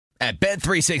At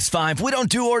Bet365, we don't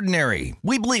do ordinary.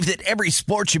 We believe that every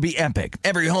sport should be epic.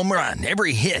 Every home run,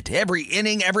 every hit, every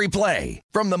inning, every play.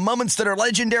 From the moments that are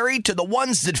legendary to the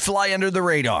ones that fly under the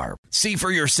radar. See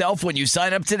for yourself when you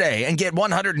sign up today and get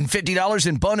 $150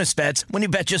 in bonus bets when you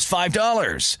bet just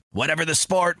 $5. Whatever the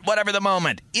sport, whatever the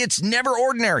moment, it's never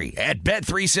ordinary at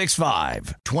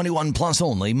Bet365. 21 plus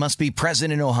only. Must be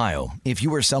present in Ohio. If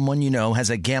you or someone you know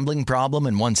has a gambling problem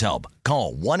and wants help,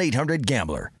 call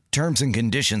 1-800-GAMBLER. Terms and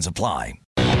conditions apply.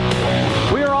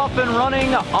 We are off and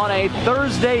running on a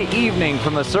Thursday evening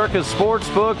from the Circus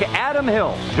Sportsbook. Adam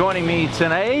Hill joining me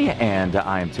today, and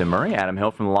I am Tim Murray. Adam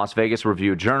Hill from the Las Vegas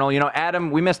Review-Journal. You know,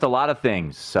 Adam, we missed a lot of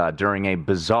things during a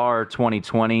bizarre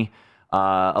 2020.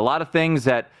 A lot of things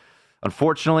that,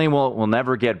 unfortunately, we'll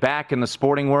never get back in the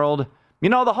sporting world. You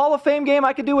know, the Hall of Fame game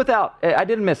I could do without. I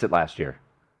didn't miss it last year.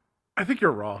 I think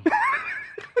you're wrong.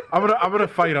 I'm gonna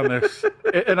fight on this,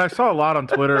 and I saw a lot on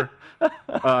Twitter.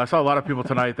 I saw a lot of people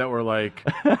tonight that were like,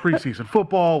 "Preseason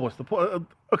football, what's the point?"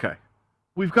 Okay,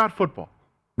 we've got football.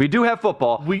 We do have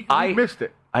football. We missed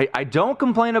it. I don't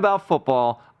complain about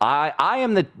football. I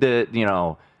am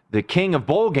the king of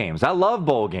bowl games. I love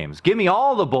bowl games. Give me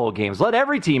all the bowl games. Let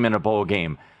every team in a bowl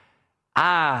game.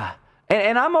 And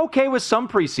I'm okay with some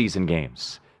preseason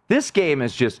games. This game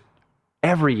is just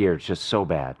every year. It's just so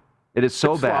bad. It is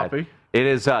so bad. Sloppy. It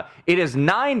is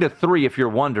 9-3 if you're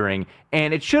wondering,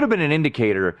 and it should have been an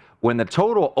indicator when the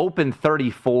total opened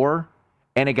 34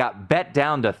 and it got bet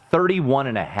down to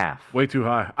 31.5. Way too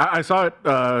high. I saw it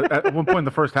at one point in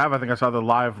the first half. I think I saw the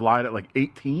live line at like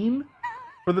 18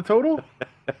 for the total.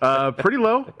 Pretty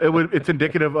low. It's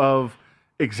indicative of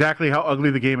exactly how ugly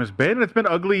the game has been, and it's been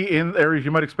ugly in areas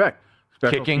you might expect.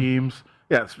 Special teams.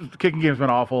 Yeah, the kicking game's been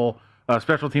awful.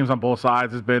 Special teams on both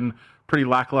sides has been pretty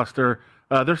lackluster.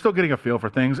 They're still getting a feel for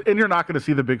things, and you're not going to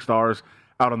see the big stars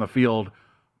out on the field.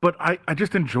 But I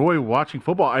just enjoy watching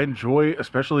football. I enjoy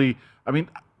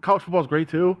college football is great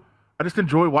too. I just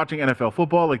enjoy watching NFL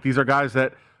football. Like, these are guys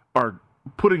that are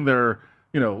putting their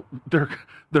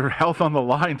health on the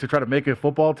line to try to make a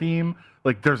football team.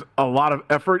 Like, there's a lot of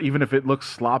effort, even if it looks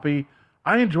sloppy.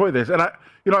 I enjoy this. And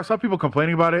I saw people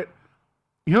complaining about it.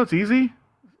 You know, it's easy.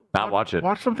 Watch it.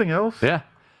 Watch something else. Yeah.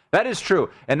 That is true,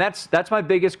 and that's my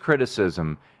biggest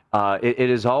criticism. It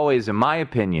is always, in my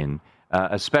opinion,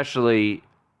 especially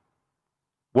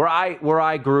where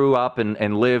I grew up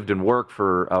and lived and worked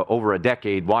for over a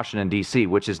decade, Washington, D.C.,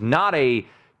 which is not a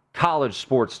college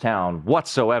sports town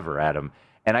whatsoever, Adam.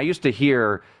 And I used to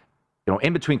hear,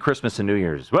 in between Christmas and New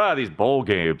Year's, well, these bowl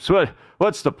games,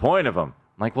 what's the point of them?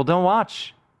 I'm like, well, don't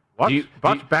watch.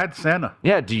 Watch Bad Santa.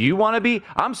 Yeah, do you want to be,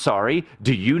 I'm sorry,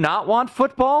 do you not want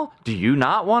football? Do you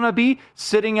not want to be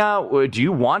sitting out, do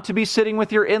you want to be sitting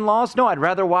with your in-laws? No, I'd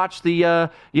rather watch the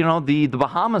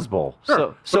Bahamas Bowl.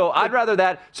 Sure. So I'd rather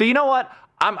that. So you know what?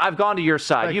 I've gone to your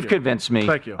side. You've convinced me.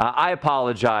 Thank you. I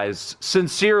apologize.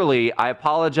 Sincerely, I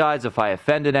apologize if I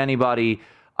offended anybody.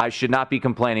 I should not be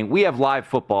complaining. We have live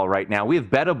football right now. We have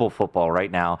bettable football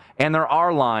right now. And there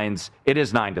are lines. It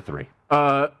is 9-3.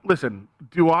 Listen,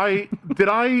 did I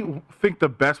think the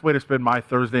best way to spend my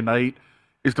Thursday night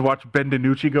is to watch Ben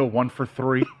DiNucci go 1 for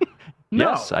 3?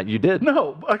 No. Yes, you did.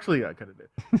 No, actually, I kind of did.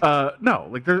 No,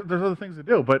 like there's other things to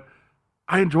do, but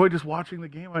I enjoy just watching the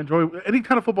game. I enjoy any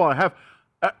kind of football I have.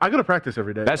 I go to practice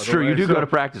every day. That's true. You do go to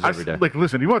practice every day. Like,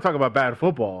 listen, you want to talk about bad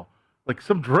football? Like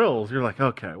some drills, you're like,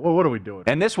 okay, well, what are we doing?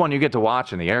 And this one you get to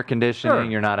watch in the air conditioning. Sure.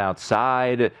 You're not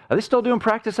outside. Are they still doing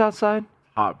practice outside?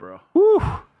 Hot, bro. Woo.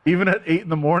 Even at 8 in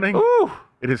the morning, Ooh.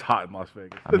 It is hot in Las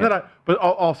Vegas. But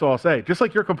also I'll say, just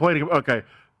like you're complaining, okay,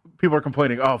 people are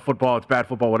complaining, oh, football, it's bad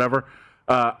football, whatever.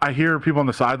 I hear people on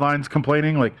the sidelines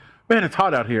complaining, like, man, it's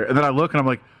hot out here. And then I look and I'm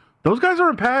like, those guys are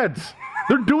in pads.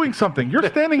 They're doing something. You're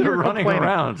standing here running complaining.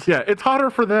 Around. Yeah, it's hotter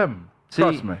for them. See,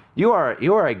 trust me. You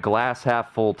are a glass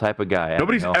half full type of guy.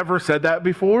 Nobody's ever said that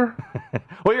before.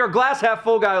 Well, you're a glass half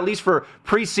full guy, at least for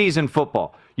preseason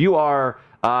football. You are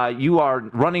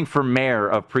running for mayor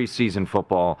of preseason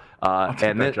football,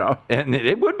 and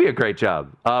it would be a great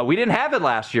job. We didn't have it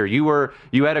last year.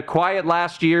 You had a quiet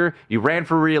last year. You ran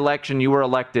for re-election. You were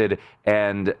elected,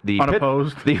 and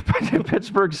unopposed. The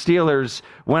Pittsburgh Steelers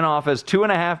went off as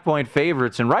 2.5-point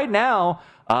favorites, and right now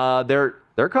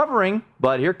they're covering.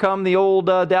 But here come the old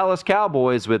Dallas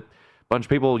Cowboys with a bunch of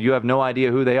people you have no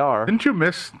idea who they are. Didn't you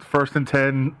miss 1st and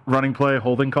 10 running play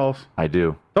holding calls? I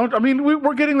do.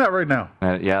 We're getting that right now.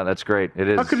 Yeah, that's great. It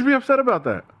is. How could you be upset about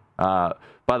that?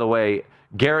 By the way,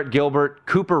 Garrett Gilbert,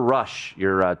 Cooper Rush,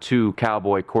 your two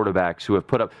Cowboy quarterbacks who have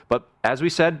put up. But as we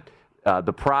said,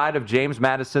 the pride of James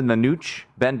Madison, the Nooch,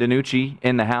 Ben DiNucci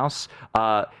in the house.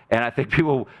 And I think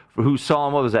people who saw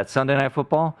him, what was that, Sunday Night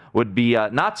Football, would be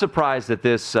not surprised at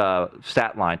this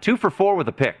stat line. 2 for 4 with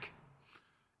a pick.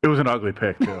 It was an ugly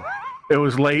pick, too. It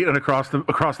was late and across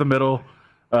the middle.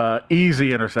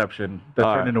 Easy interception that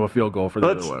turned into a field goal for the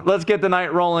other way. Let's get the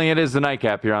night rolling. It is the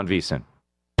Nightcap here on VSiN.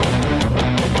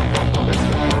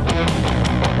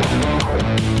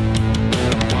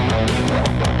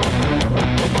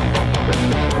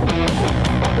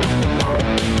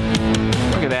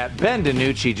 Look at that. Ben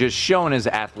DiNucci just showing his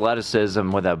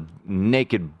athleticism with a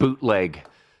naked bootleg.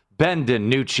 Ben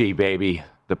DiNucci, baby.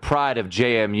 The pride of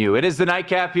JMU. It is the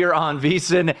Nightcap here on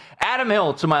VSiN. Adam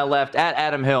Hill to my left, at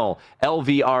Adam Hill,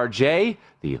 LVRJ,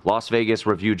 the Las Vegas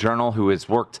Review-Journal, who has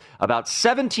worked about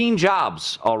 17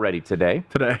 jobs already today.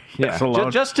 Yeah,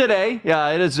 just today. Yeah,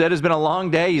 it has been a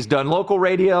long day. He's done local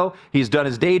radio, he's done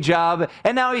his day job,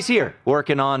 and now he's here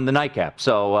working on the Nightcap.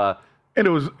 So, and it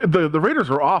was the Raiders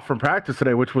were off from practice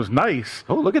today, which was nice.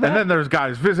 Oh, look at that. And then there's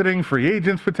guys visiting, free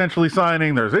agents potentially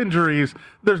signing, there's injuries.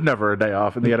 There's never a day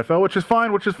off in the NFL, which is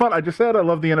fine, which is fun. I just said I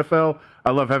love the NFL.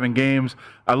 I love having games.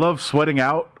 I love sweating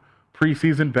out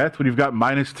preseason bets when you've got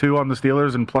 -2 on the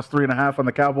Steelers and +3.5 on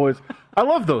the Cowboys. I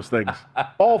love those things.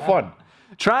 All fun.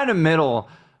 Trying to middle,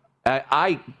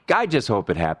 I just hope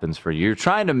it happens for you. You're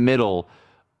trying to middle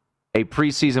a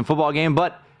preseason football game,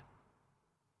 but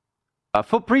a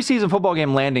preseason football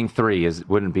game landing 3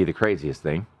 wouldn't be the craziest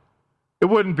thing. It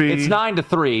wouldn't be. It's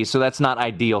 9-3, so that's not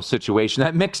ideal situation.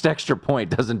 That mixed extra point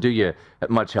doesn't do you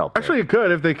much help. Actually, it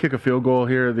could if they kick a field goal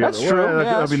here. That's true.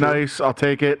 That'd be nice. I'll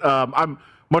take it. I'm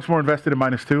much more invested in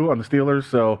 -2 on the Steelers,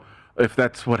 so if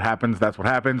that's what happens, that's what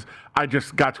happens. I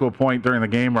just got to a point during the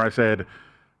game where I said,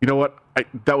 you know what,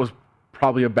 that was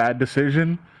probably a bad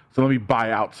decision, so let me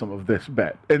buy out some of this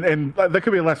bet. And that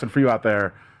could be a lesson for you out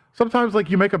there. Sometimes, like,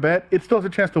 you make a bet, it still has a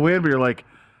chance to win, but you're like,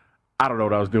 I don't know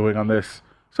what I was doing on this.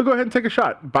 So go ahead and take a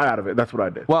shot. Buy out of it. That's what I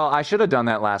did. Well, I should have done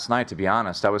that last night, to be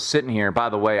honest. I was sitting here. By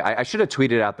the way, I should have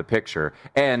tweeted out the picture.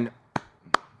 And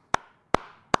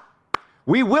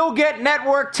we will get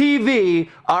network TV.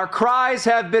 Our cries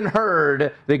have been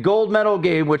heard. The gold medal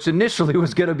game, which initially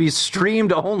was going to be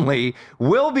streamed only,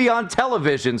 will be on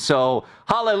television. So,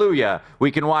 hallelujah.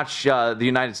 We can watch the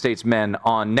United States men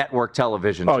on network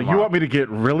television tomorrow. You want me to get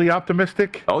really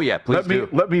optimistic? Oh, yeah, please do.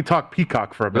 Let me talk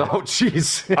Peacock for a minute. Oh,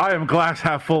 jeez. I am glass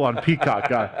half full on Peacock,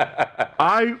 guy.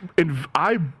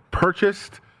 I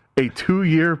purchased a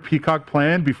 2-year Peacock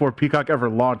plan before Peacock ever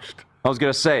launched. I was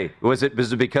going to say, was it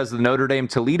because of the Notre Dame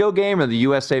Toledo game or the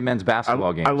USA men's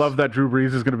basketball game? I love that Drew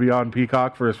Brees is going to be on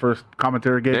Peacock for his first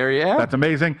commentary game. There you go. That's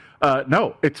amazing.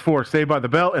 No, it's for Saved by the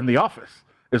Bell and The Office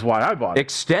is why I bought it.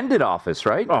 Extended Office,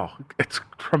 right? Oh, it's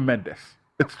tremendous.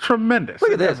 It's tremendous.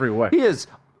 Look at this. Every way. He is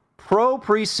pro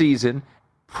preseason,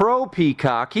 pro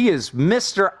Peacock. He is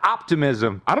Mr.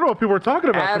 Optimism. I don't know what people were talking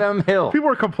about. Adam Hill. People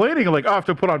were complaining, like, I have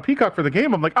to put on Peacock for the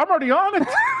game. I'm like, I'm already on it.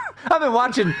 I've been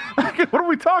watching. What are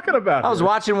we talking about? I was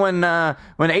watching when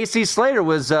AC Slater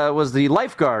was the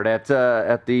lifeguard at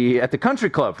the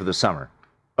country club for the summer.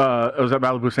 It was at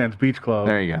Malibu Sands Beach Club.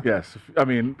 There you go. Yes. I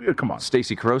mean, come on.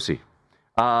 Stacey Carosi.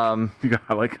 I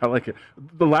like it.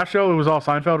 The last show, it was all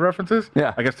Seinfeld references.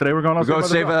 Yeah. I guess today we're going on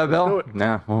Saved by the Bell.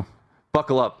 Nah, well,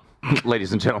 buckle up,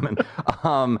 ladies and gentlemen.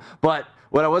 But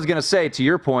what I was going to say, to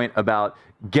your point about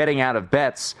getting out of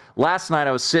bets, last night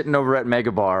I was sitting over at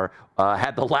Mega Bar,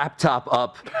 had the laptop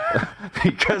up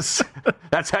because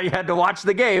that's how you had to watch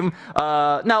the game.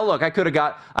 Now, look,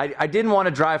 I didn't want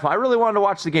to drive home. I really wanted to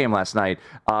watch the game last night.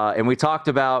 And we talked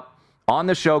about on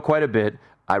the show quite a bit.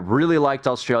 I really liked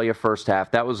Australia first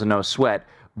half. That was a no sweat.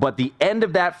 But the end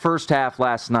of that first half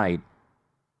last night,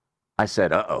 I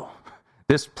said,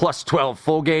 this +12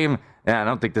 full game, I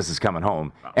don't think this is coming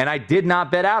home. And I did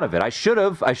not bet out of it. I should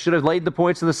have laid the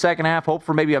points in the second half, hope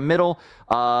for maybe a middle.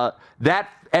 That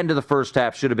end of the first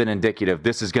half should have been indicative.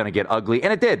 This is going to get ugly.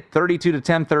 And it did.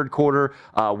 32-10 third quarter.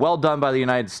 Well done by the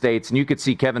United States. And you could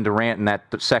see Kevin Durant in that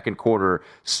second quarter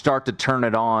start to turn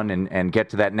it on and get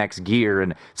to that next gear.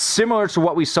 And similar to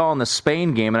what we saw in the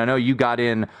Spain game, and I know you got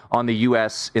in on the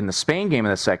U.S. in the Spain game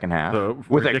in the second half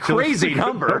with a crazy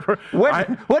number.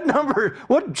 What number?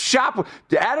 What shop?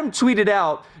 Adam tweeted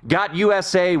out, got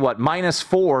USA,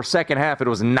 -4 second half. It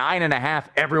was 9.5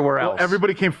 everywhere else. Well,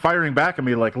 everybody came firing back at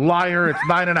me like, liar, it's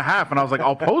 9.5. And I was like,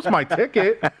 I'll post my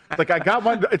ticket. Like, I got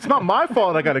one. It's not my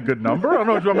fault I got a good number. I don't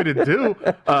know what you want me to do.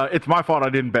 It's my fault I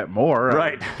didn't bet more.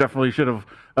 Right. I definitely should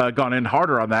have gone in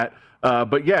harder on that.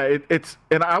 But yeah,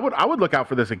 and I would look out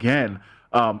for this again.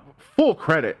 Full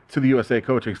credit to the USA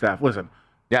coaching staff. Listen,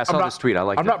 Yeah, I saw this tweet. I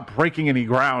like it. I'm not breaking any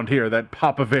ground here that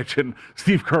Popovich and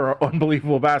Steve Kerr are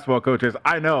unbelievable basketball coaches.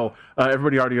 I know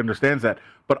everybody already understands that.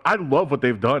 But I love what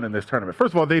they've done in this tournament.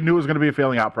 First of all, they knew it was going to be a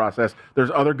failing out process. There's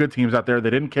other good teams out there. They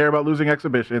didn't care about losing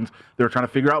exhibitions. They were trying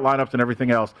to figure out lineups and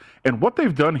everything else. And what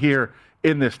they've done here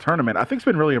in this tournament, I think, has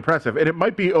been really impressive. And it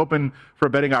might be open for a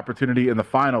betting opportunity in the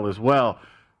final as well.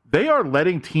 They are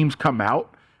letting teams come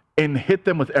out and hit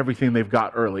them with everything they've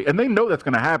got early. And they know that's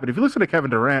going to happen. If you listen to Kevin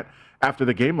Durant after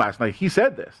the game last night, he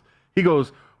said this. He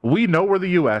goes, we know we're the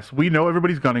U.S. We know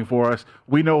everybody's gunning for us.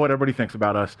 We know what everybody thinks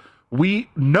about us. We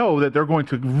know that they're going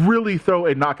to really throw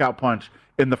a knockout punch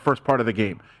in the first part of the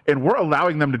game. And we're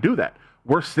allowing them to do that.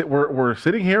 We're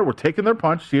sitting here, we're taking their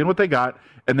punch, seeing what they got,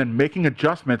 and then making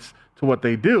adjustments to what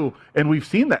they do. And we've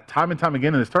seen that time and time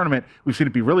again in this tournament. We've seen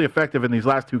it be really effective in these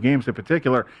last two games in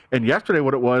particular. And yesterday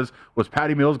what it was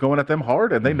Patty Mills going at them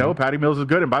hard, and they know Patty Mills is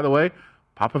good. And by the way,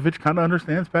 Popovich kind of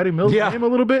understands Patty Mills' game a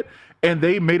little bit. And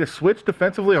they made a switch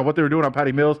defensively on what they were doing on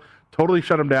Patty Mills, totally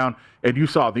shut him down. And you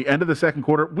saw the end of the second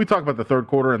quarter. We talked about the third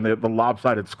quarter and the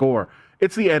lopsided score.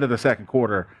 It's the end of the second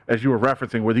quarter, as you were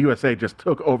referencing, where the USA just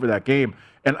took over that game.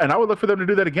 And I would look for them to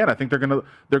do that again. I think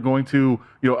they're going to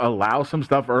allow some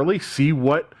stuff early, see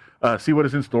what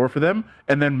is in store for them,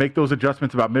 and then make those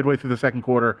adjustments about midway through the second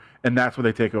quarter, and that's where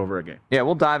they take over a game. Yeah,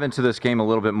 we'll dive into this game a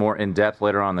little bit more in depth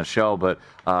later on in the show, but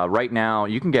right now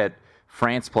you can get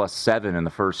France +7 in the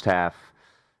first half.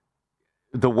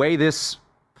 The way this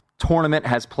tournament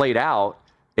has played out,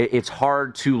 it's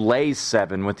hard to lay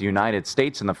 7 with the United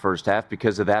States in the first half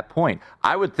because of that point.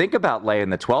 I would think about laying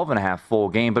the 12.5 full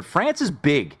game, but France is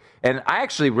big. And I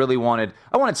actually really wanted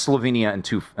Slovenia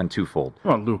in twofold.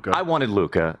 Oh, Luka. I wanted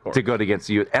Luka to go against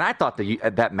the U.S. And I thought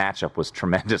that matchup was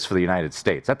tremendous for the United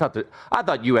States. I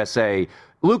thought USA,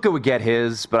 Luka would get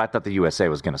his, but I thought the USA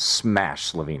was going to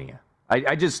smash Slovenia.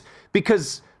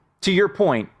 Because to your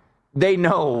point, they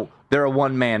know they're a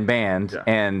one-man band,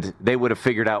 and they would have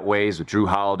figured out ways with Drew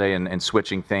Holiday and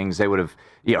switching things. They would have,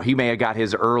 he may have got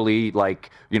his early,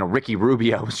 Ricky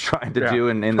Rubio was trying to do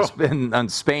in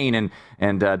Spain.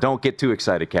 And don't get too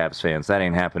excited, Cavs fans. That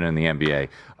ain't happening in the NBA.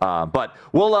 But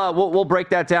we'll break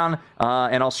that down.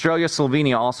 And Australia,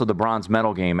 Slovenia, also the bronze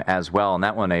medal game as well. And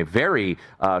that one, a very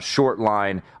short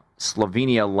line.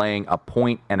 Slovenia laying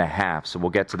 1.5. So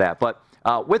we'll get to that. But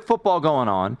with football going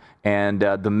on and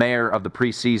the mayor of the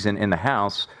preseason in the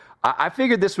house, I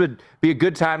figured this would be a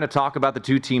good time to talk about the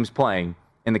two teams playing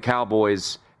in the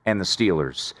Cowboys and the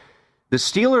Steelers. The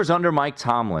Steelers under Mike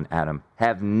Tomlin, Adam,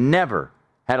 have never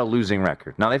had a losing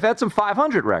record. Now, they've had some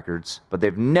 500 records, but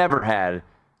they've never had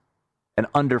an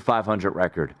under 500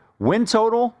 record. Win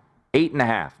total,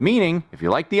 8.5. Meaning, if you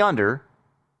like the under,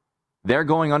 they're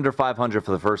going under 500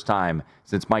 for the first time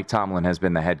since Mike Tomlin has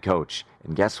been the head coach.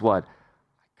 And guess what?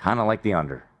 Kind of like the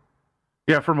under.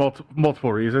 Yeah, for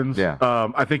multiple reasons. Yeah.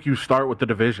 I think you start with the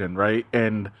division, right?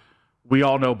 And we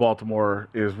all know Baltimore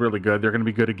is really good. They're going to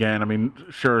be good again. I mean,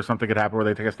 sure, something could happen where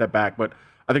they take a step back, but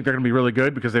I think they're going to be really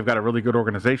good because they've got a really good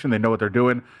organization. They know what they're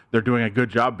doing. They're doing a good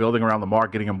job building around Lamar,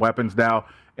 getting him weapons now.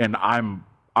 And I'm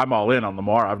all in on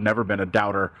Lamar. I've never been a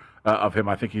doubter of him.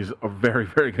 I think he's a very,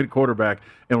 very good quarterback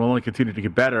and will only continue to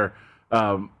get better.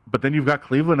 But then you've got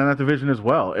Cleveland in that division as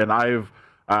well. And I've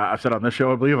said on this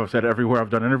show, I believe, I've said everywhere I've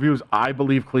done interviews, I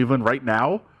believe Cleveland right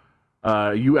now,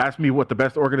 you ask me what the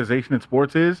best organization in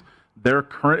sports is, their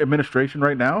current administration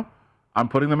right now, I'm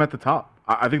putting them at the top.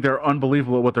 I think they're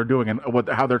unbelievable at what they're doing and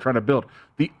how they're trying to build.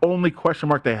 The only question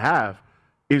mark they have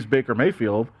is Baker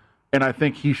Mayfield, and I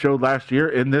think he showed last year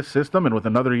in this system and with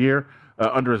another year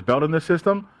under his belt in this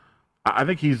system, I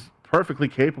think he's perfectly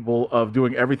capable of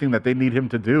doing everything that they need him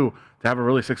to do to have a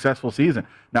really successful season.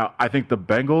 Now, I think the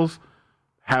Bengals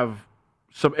have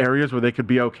some areas where they could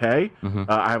be okay.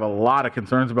 I have a lot of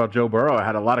concerns about Joe Burrow. I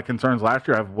had a lot of concerns last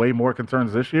year. I have way more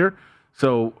concerns this year.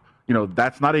 So,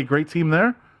 that's not a great team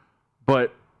there.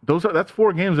 But that's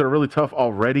 4 games that are really tough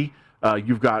already.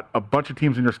 You've got a bunch of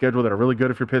teams in your schedule that are really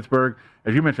good if you're Pittsburgh.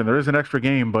 As you mentioned, there is an extra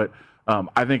game, but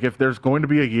I think if there's going to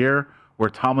be a year where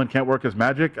Tomlin can't work his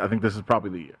magic, I think this is probably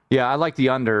the year. Yeah, I like the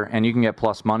under, and you can get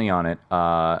plus money on it,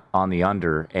 on the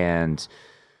under. And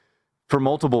for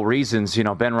multiple reasons,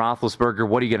 Ben Roethlisberger,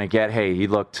 what are you going to get? Hey, he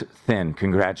looked thin.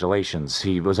 Congratulations.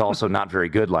 He was also not very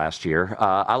good last year.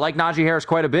 I like Najee Harris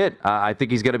quite a bit. I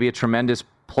think he's going to be a tremendous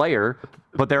player,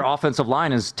 but their offensive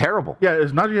line is terrible. Yeah,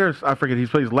 is Najee Harris, I forget, he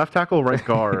plays left tackle, right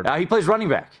guard. He plays running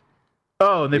back.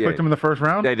 Oh, and they picked him in the first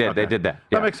round? They did. Okay. They did that.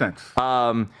 That makes sense.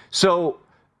 So,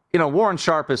 Warren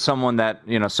Sharp is someone that,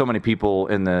 so many people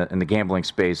in the gambling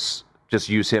space just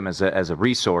use him as a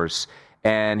resource.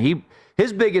 And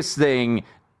his biggest thing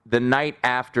the night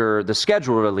after the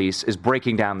schedule release is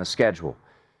breaking down the schedule.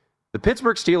 The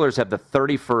Pittsburgh Steelers have the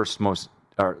 31st most,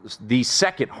 or the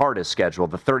second hardest schedule.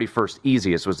 The 31st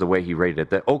easiest was the way he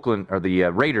rated it.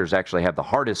 The Raiders actually have the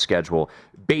hardest schedule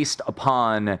based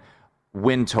upon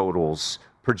win totals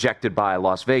projected by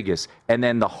Las Vegas. And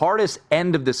then the hardest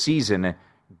end of the season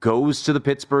goes to the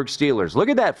Pittsburgh Steelers. Look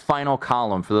at that final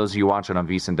column for those of you watching on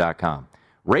VSiN.com.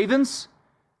 Ravens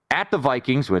at the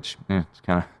Vikings, which it's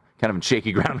kind of in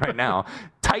shaky ground right now.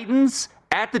 Titans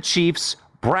at the Chiefs,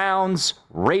 Browns,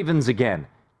 Ravens again.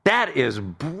 That is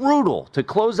brutal to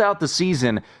close out the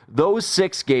season. Those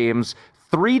 6 games,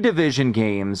 3 division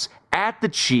games at the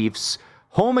Chiefs,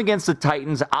 home against the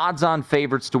Titans, odds-on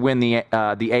favorites to win the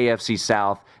AFC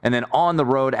South, and then on the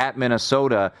road at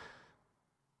Minnesota.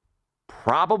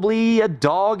 Probably a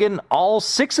dog in all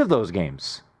 6 of those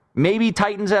games. Maybe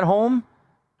Titans at home.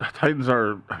 The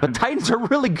Titans are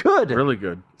really good. Really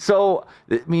good. So,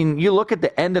 I mean, you look at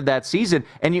the end of that season,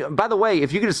 and by the way,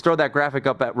 if you could just throw that graphic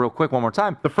up real quick one more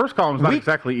time. The first column is not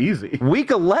exactly easy.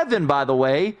 Week 11, by the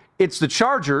way, it's the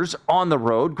Chargers on the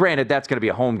road. Granted, that's going to be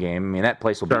a home game. I mean, that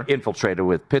place will be infiltrated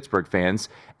with Pittsburgh fans.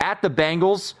 At the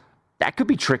Bengals, that could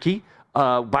be tricky.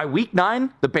 By week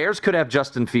 9, the Bears could have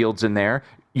Justin Fields in there.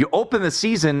 You open the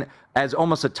season as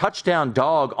almost a touchdown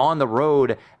dog on the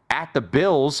road at the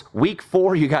Bills. Week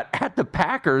 4, you got at the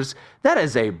Packers. That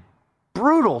is a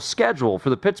brutal schedule for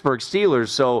the Pittsburgh Steelers.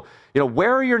 So,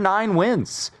 where are your 9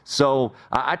 wins? So,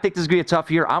 I think this is going to be a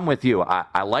tough year. I'm with you.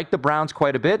 I like the Browns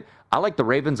quite a bit. I like the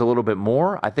Ravens a little bit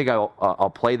more. I think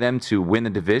I'll play them to win the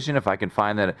division if I can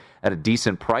find that at a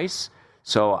decent price.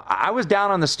 So, I was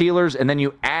down on the Steelers, and then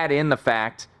you add in the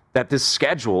fact that this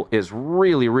schedule is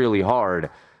really, really hard.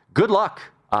 Good luck.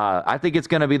 I think it's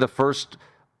going to be the first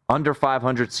under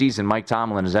 500 season Mike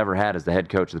Tomlin has ever had as the head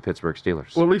coach of the Pittsburgh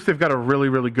Steelers. Well, at least they've got a really,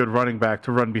 really good running back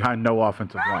to run behind no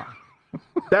offensive line.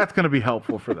 That's going to be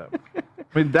helpful for them. I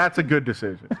mean, that's a good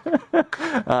decision.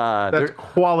 That's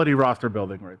quality roster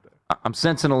building right there. I'm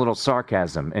sensing a little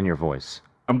sarcasm in your voice.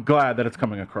 I'm glad that it's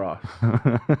coming across.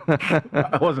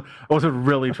 I wasn't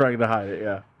really trying to hide it,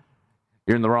 yeah.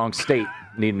 You're in the wrong state.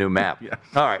 Need a new map. Yes.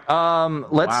 All right.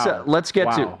 Let's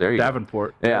get to there. You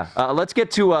Davenport. Go. Yeah. Yes. Let's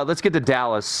get to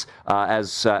Dallas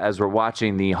as we're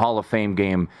watching the Hall of Fame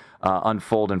game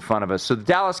unfold in front of us. So the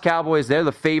Dallas Cowboys, they're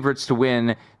the favorites to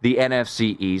win the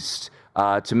NFC East,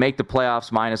 to make the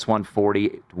playoffs -140,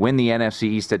 to win the NFC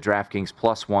East at DraftKings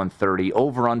 +130.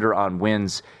 Over under on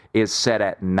wins is set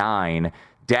at 9.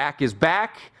 Dak is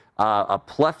back. A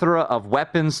plethora of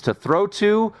weapons to throw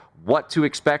to. What to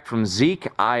expect from Zeke?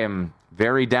 I am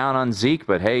very down on Zeke,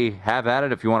 but hey, have at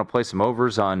it if you want to play some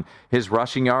overs on his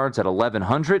rushing yards at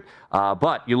 1,100.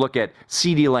 But you look at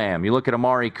CeeDee Lamb, you look at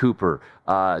Amari Cooper,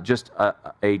 just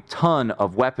a ton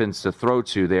of weapons to throw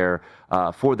to there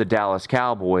for the Dallas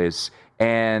Cowboys.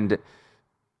 And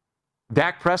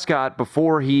Dak Prescott,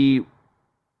 before he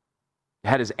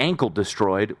had his ankle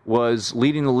destroyed, was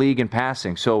leading the league in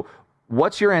passing. So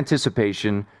what's your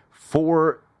anticipation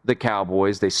for the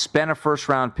Cowboys? They spent a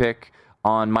first-round pick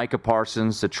on Micah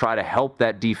Parsons to try to help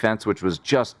that defense, which was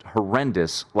just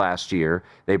horrendous last year.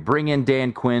 They bring in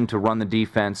Dan Quinn to run the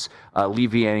defense,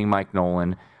 alleviating Mike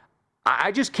Nolan.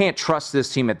 I just can't trust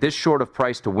this team at this short of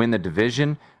price to win the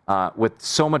division with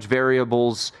so much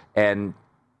variables, and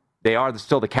they are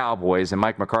still the Cowboys, and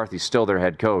Mike McCarthy's still their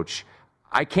head coach.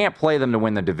 I can't play them to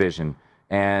win the division,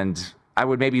 and I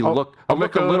would maybe look a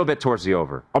little bit towards the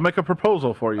over. I'll make a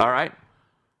proposal for you. All right.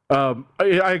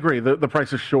 I agree. The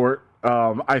price is short.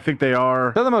 I think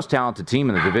they're the most talented team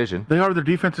in the division. They are. Their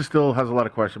defense still has a lot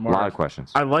of question marks. A lot of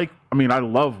questions. I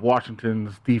love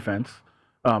Washington's defense,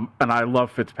 and I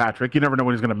love Fitzpatrick. You never know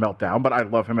when he's going to melt down, but I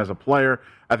love him as a player.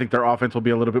 I think their offense will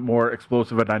be a little bit more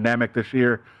explosive and dynamic this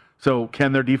year. So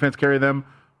can their defense carry them?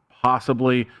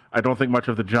 Possibly. I don't think much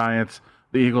of the Giants.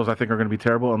 The Eagles, I think, are going to be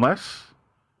terrible unless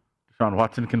Deshaun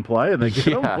Watson can play, and they get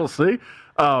them. We'll see.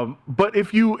 But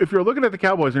if you're looking at the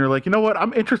Cowboys and you're like, you know what,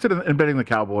 I'm interested in betting the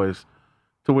Cowboys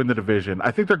to win the division.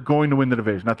 I think they're going to win the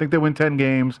division. I think they win 10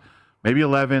 games, maybe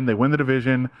 11. They win the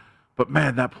division. But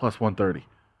man, that +130.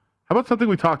 How about something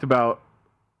we talked about?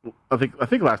 I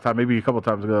think last time, maybe a couple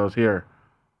times ago, I was here.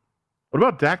 What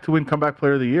about Dak to win Comeback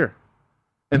Player of the Year?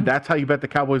 And that's how you bet the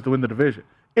Cowboys to win the division.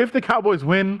 If the Cowboys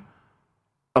win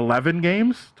 11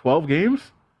 games, 12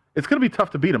 games, it's going to be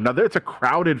tough to beat them. Now, it's a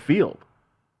crowded field.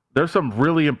 There's some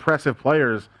really impressive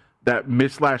players that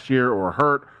missed last year or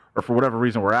hurt or for whatever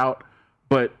reason were out.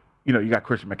 But, you got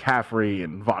Christian McCaffrey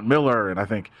and Von Miller and I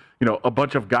think, a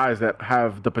bunch of guys that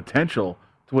have the potential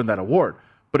to win that award.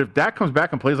 But if Dak comes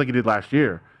back and plays like he did last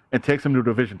year and takes him to a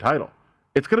division title,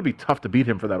 it's going to be tough to beat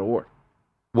him for that award.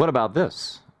 What about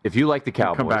this? if you like the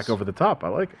Cowboys, come back over the top. I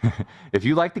like it. If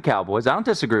you like the Cowboys, I don't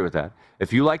disagree with that.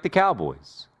 If you like the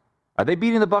Cowboys, are they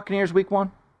beating the Buccaneers week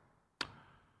 1?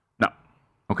 No.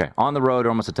 Okay, on the road,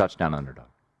 almost a touchdown underdog.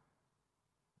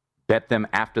 Bet them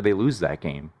after they lose that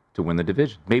game to win the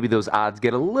division. Maybe those odds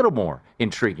get a little more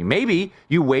intriguing. Maybe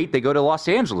you wait, they go to Los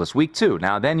Angeles week 2.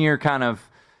 Now, then you're kind of,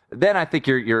 then I think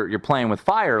you're playing with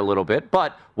fire a little bit.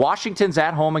 But Washington's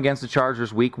at home against the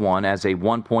Chargers week 1 as a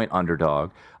 1-point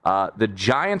underdog. The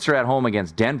Giants are at home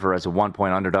against Denver as a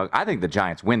 1-point underdog. I think the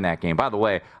Giants win that game. By the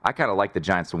way, I kind of like the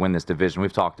Giants to win this division.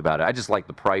 We've talked about it. I just like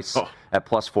the price at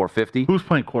plus 450. Who's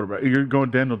playing quarterback? You're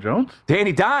going Daniel Jones?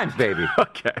 Danny Dimes, baby.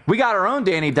 Okay. We got our own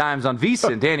Danny Dimes on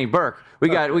VSiN, Danny Burke. We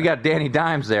got Danny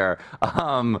Dimes there.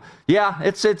 Yeah,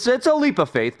 it's a leap of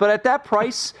faith, but at that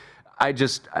price, I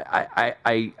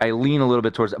lean a little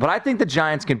bit towards it. But I think the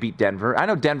Giants can beat Denver. I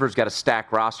know Denver's got a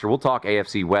stacked roster. We'll talk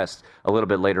AFC West a little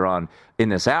bit later on in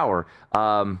this hour.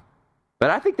 But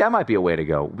I think that might be a way to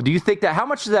go. Do you think that, how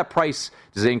much does that price,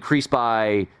 does it increase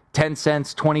by 10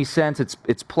 cents, 20 cents?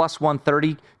 It's plus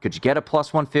 130. Could you get a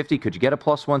plus 150? Could you get a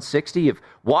plus 160? If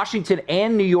Washington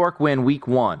and New York win week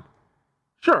 1.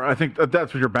 Sure, I think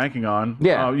that's what you're banking on.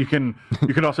 Yeah. You can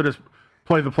also just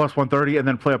play the plus 130 and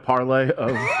then play a parlay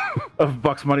of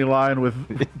Bucks money line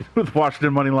with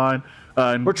Washington money line.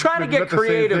 We're trying to get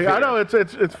creative here. I know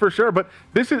it's for sure, but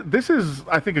this is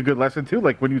I think a good lesson too.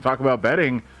 Like when you talk about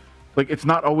betting, like it's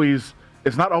not always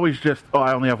just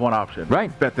I only have one option.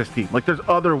 Right. Bet this team. Like there's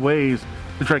other ways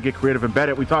to try to get creative and bet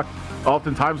it. We talk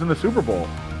oftentimes in the Super Bowl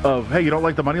of, hey, you don't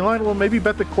like the money line? Well, maybe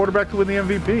bet the quarterback to win the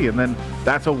MVP, and then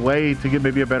that's a way to get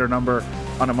maybe a better number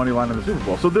on a money line in the Super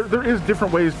Bowl. So there is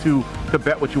different ways to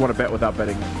bet what you want to bet without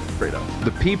betting straight up.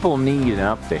 The people need an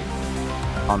update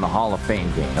on the Hall of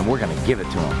Fame game, and we're going to give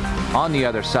it to them. On the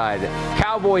other side,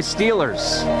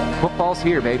 Cowboys-Steelers. Football's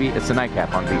here, baby. It's the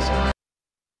Nightcap on VSiN.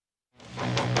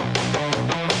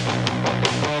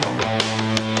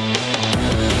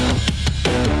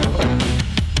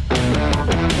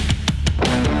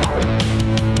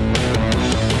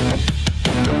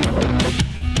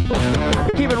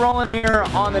 Rolling here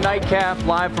on the Nightcap,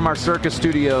 live from our Circus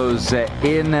Studios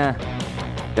in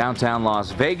downtown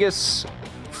Las Vegas.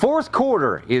 Fourth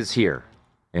quarter is here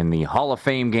in the Hall of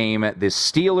Fame game. The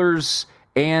Steelers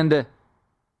and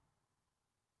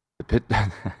the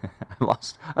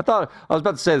I thought I was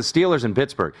about to say the Steelers and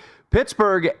Pittsburgh.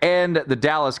 Pittsburgh and the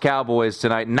Dallas Cowboys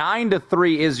tonight.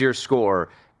 9-3 is your score.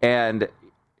 And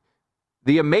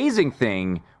the amazing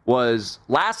thing was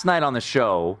last night on the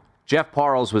show, Jeff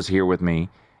Parles was here with me.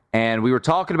 And we were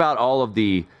talking about all of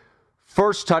the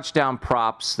first touchdown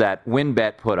props that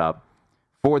WynnBET put up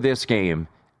for this game.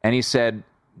 And he said,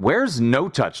 where's no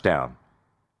touchdown?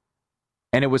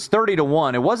 And it was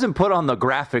 30-1. It wasn't put on the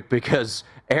graphic because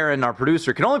Aaron, our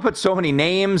producer, can only put so many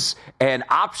names and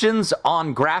options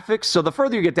on graphics. So the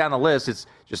further you get down the list, it's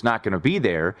just not going to be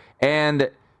there.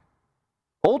 And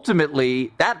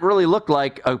ultimately, that really looked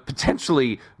like a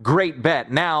potentially great bet.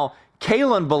 Now,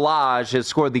 Kalen Ballage has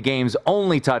scored the game's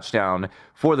only touchdown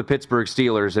for the Pittsburgh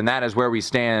Steelers, and that is where we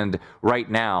stand right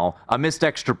now. A missed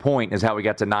extra point is how we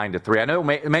got to 9-3. I know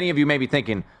many of you may be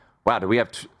thinking, wow, do we have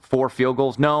 4 field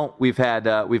goals? No, we've had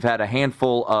a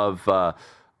handful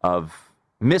of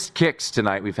missed kicks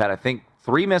tonight. We've had, I think,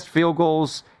 3 missed field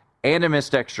goals and a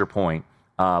missed extra point.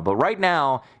 But right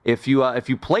now, if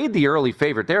you played the early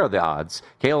favorite, there are the odds.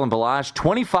 Kalen Ballage,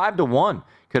 25-1,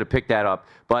 could have picked that up.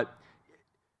 But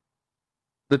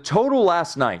the total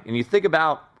last night, and you think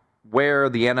about where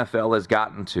the NFL has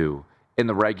gotten to in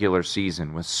the regular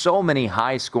season with so many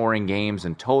high-scoring games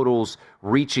and totals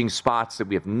reaching spots that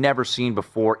we have never seen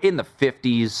before in the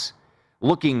 50s,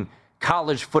 looking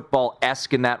college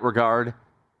football-esque in that regard.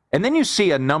 And then you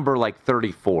see a number like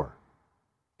 34,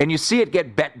 and you see it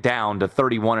get bet down to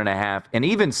 31.5, and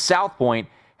even South Point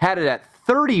had it at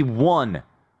 31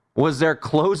 was their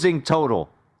closing total.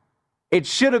 It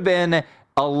should have been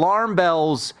alarm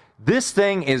bells. This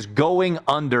thing is going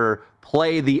under.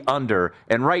 Play the under.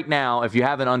 And right now, if you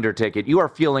have an under ticket, you are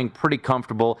feeling pretty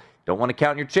comfortable. Don't want to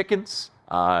count your chickens.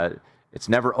 It's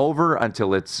never over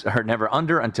until it's, or never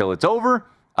under until it's over.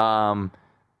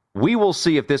 We will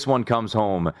see if this one comes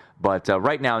home. But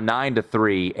right now,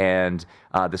 9-3, and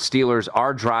the Steelers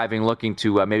are driving, looking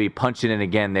to maybe punch it in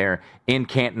again there in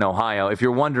Canton, Ohio. If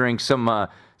you're wondering some of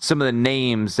the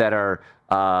names that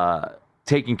are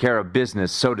taking care of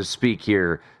business, so to speak,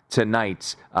 here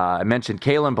tonight. I mentioned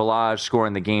Kalen Ballage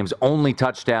scoring the game's only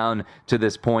touchdown to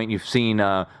this point. You've seen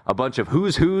a bunch of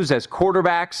who's as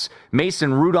quarterbacks.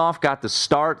 Mason Rudolph got the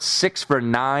start, 6 for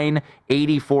 9,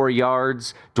 84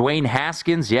 yards. Dwayne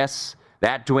Haskins, yes,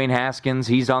 that Dwayne Haskins.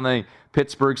 He's on the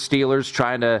Pittsburgh Steelers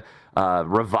trying to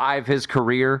revive his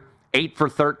career. 8 for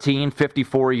 13,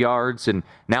 54 yards. And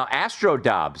now Astro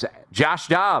Dobbs, Josh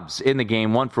Dobbs in the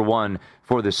game, 1 for 1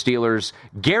 for the Steelers.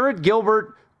 Garrett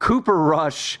Gilbert, Cooper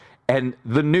Rush, and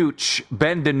the Nooch,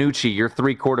 Ben DiNucci, your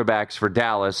 3 quarterbacks for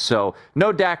Dallas. So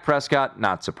no Dak Prescott,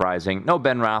 not surprising. No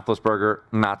Ben Roethlisberger,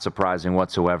 not surprising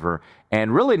whatsoever.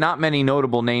 And really not many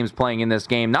notable names playing in this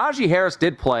game. Najee Harris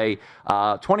did play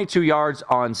 22 yards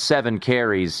on 7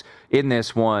 carries in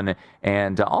this one.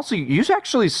 And also, you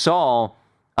actually saw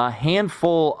a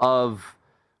handful of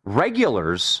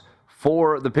regulars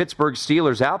for the Pittsburgh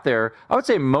Steelers out there. I would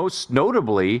say most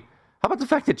notably, how about the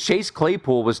fact that Chase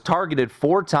Claypool was targeted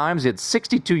 4 times? He had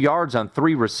 62 yards on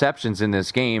 3 receptions in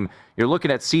this game. You're looking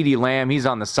at CeeDee Lamb. He's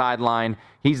on the sideline.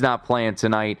 He's not playing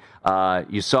tonight.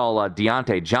 You saw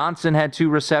Deontay Johnson had 2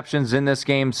 receptions in this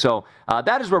game. So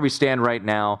that is where we stand right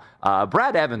now.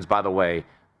 Brad Evans, by the way,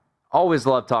 always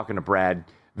love talking to Brad.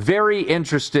 Very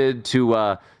interested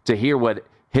to hear what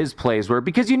his plays were,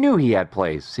 because you knew he had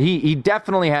plays. He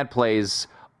definitely had plays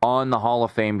on the Hall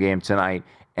of Fame game tonight,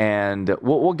 and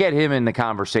we'll get him in the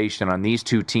conversation on these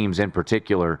 2 teams in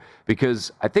particular,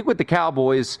 because I think with the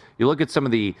Cowboys, you look at some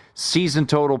of the season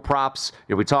total props.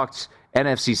 We talked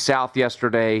NFC South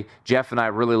yesterday. Jeff and I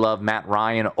really love Matt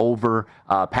Ryan over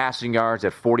passing yards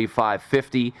at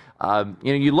 45-50.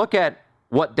 You look at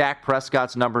what Dak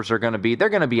Prescott's numbers are going to be. They're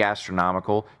going to be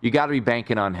astronomical. You got to be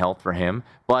banking on health for him,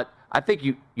 but I think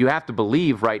you have to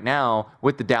believe right now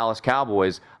with the Dallas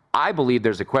Cowboys. I believe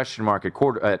there's a question mark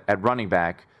at running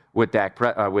back with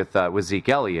with Zeke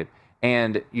Elliott,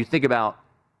 and you think about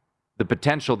the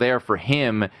potential there for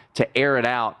him to air it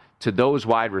out to those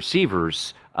wide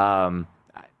receivers. Dak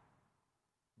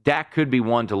could be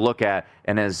one to look at,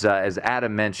 and as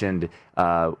Adam mentioned,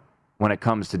 when it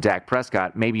comes to Dak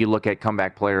Prescott, maybe you look at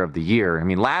comeback player of the year. I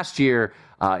mean, last year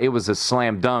it was a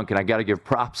slam dunk, and I got to give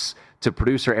props to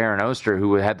producer Aaron Oster,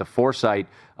 who had the foresight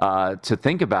to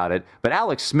think about it. But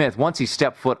Alex Smith, once he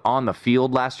stepped foot on the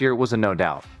field last year, it was a no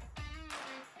doubt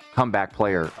comeback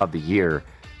player of the year.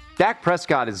 Dak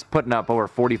Prescott is putting up over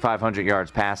 4,500 yards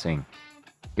passing.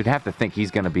 You'd have to think he's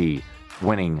going to be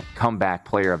winning comeback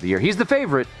player of the year. He's the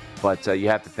favorite, but you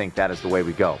have to think that is the way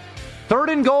we go.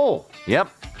 3rd and goal.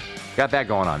 Yep. Got that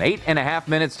going on. 8.5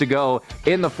 minutes to go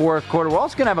in the 4th quarter. We're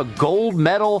also going to have a gold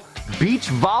medal beach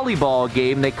volleyball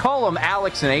game. They call them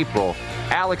Alex and April.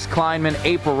 Alex Kleinman,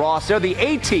 April Ross. They're the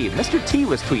A-team. Mr. T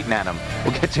was tweeting at them.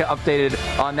 We'll get you updated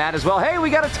on that as well. Hey, we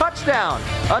got a touchdown.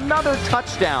 Another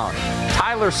touchdown.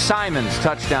 Tyler Simons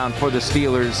touchdown for the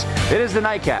Steelers. It is the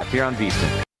Nightcap here on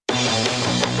VSiN.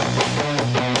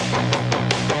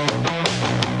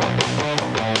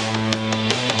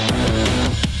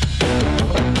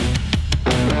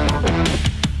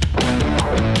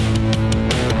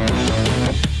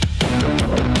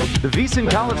 The VSiN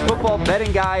College Football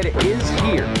Betting Guide is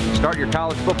here. Start your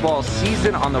college football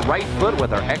season on the right foot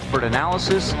with our expert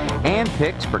analysis and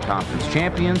picks for conference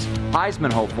champions,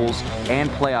 Heisman hopefuls, and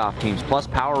playoff teams. Plus,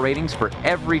 power ratings for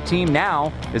every team.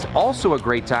 Now is also a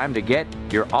great time to get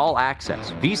your all-access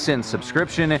VSiN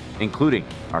subscription, including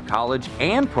our college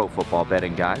and pro football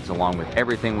betting guides, along with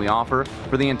everything we offer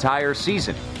for the entire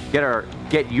season.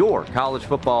 Get your college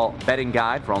football betting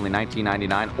guide for only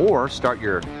 $19.99, or start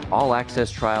your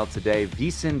all-access trial today,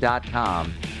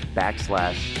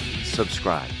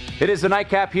 vsin.com/subscribe. It is the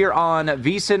Nightcap here on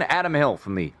VSiN. Adam Hill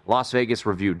from the Las Vegas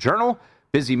Review-Journal.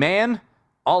 Busy man,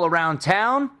 all around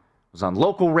town. Was on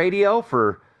local radio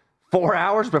for 4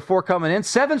 hours before coming in.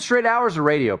 7 straight hours of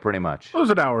radio, pretty much. It was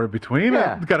an hour in between.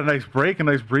 Yeah. I got a nice break, a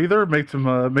nice breather, made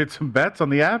some bets on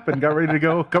the app, and got ready to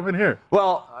go come in here.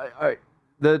 Well,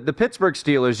 the Pittsburgh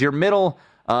Steelers, your middle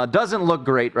doesn't look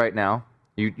great right now.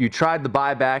 You tried the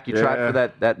buyback. You tried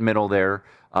for that middle there.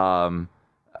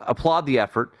 Applaud the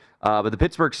effort. But the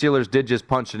Pittsburgh Steelers did just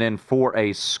punch it in for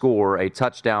a score, a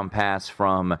touchdown pass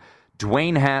from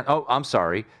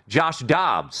Josh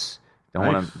Dobbs. Don't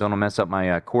want to mess up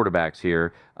my quarterbacks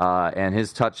here. And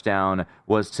his touchdown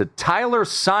was to Tyler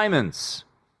Simons.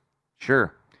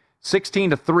 Sure.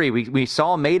 16-3. We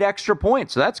saw him made extra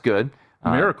points, so that's good.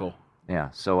 Miracle.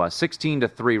 Yeah, so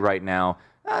 16-3 right now.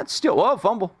 It's still,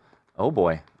 fumble. Oh,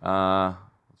 boy. Trying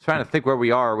to think where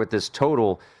we are with this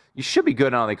total. You should be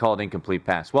good on they call it incomplete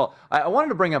pass. Well, I wanted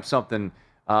to bring up something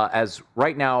as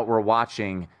right now we're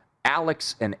watching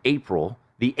Alex and April,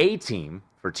 the A-team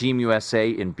for Team USA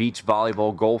in beach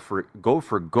volleyball, go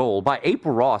for gold by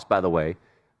April Ross, by the way.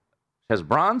 Has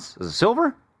bronze, has a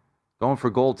silver, going for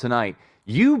gold tonight.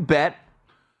 You bet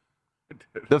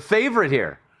the favorite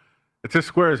here. It's as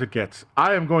square as it gets.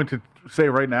 I am going to say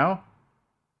right now,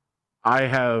 I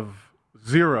have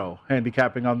zero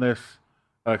handicapping on this,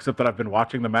 except that I've been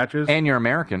watching the matches. And you're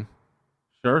American.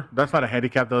 Sure. That's not a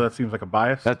handicap, though. That seems like a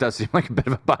bias. That does seem like a bit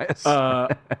of a bias.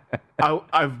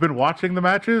 I've been watching the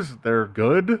matches. They're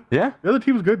good. Yeah. The other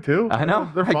team's good, too. I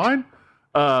know. They're fine.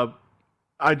 I knew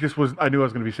I was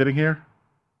going to be sitting here.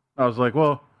 I was like,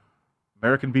 well,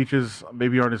 American beaches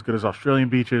maybe aren't as good as Australian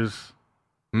beaches.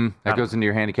 That goes into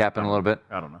your handicapping a little bit.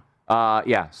 I don't know.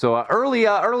 Yeah. So early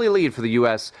lead for the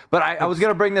U.S. But I was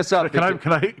going to bring this up. Can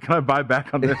I buy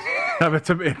back on this? Can I bet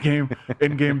some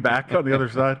in-game back on the other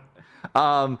side?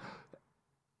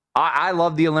 I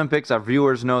love the Olympics. Our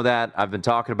viewers know that. I've been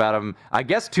talking about them. I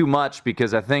guess too much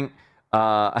because I think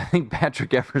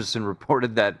Patrick Everson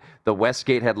reported that the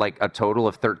Westgate had like a total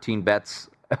of 13 bets.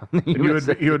 You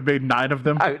had made 9 of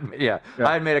them. I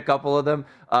had made a couple of them.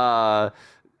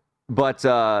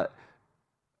 But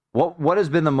what has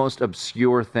been the most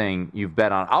obscure thing you've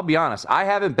bet on? I'll be honest. I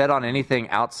haven't bet on anything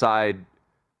outside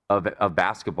of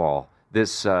basketball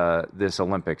this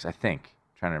Olympics. I think.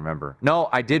 I'm trying to remember. No,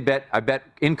 I did bet. I bet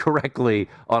incorrectly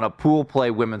on a pool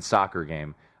play women's soccer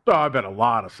game. Oh, I bet a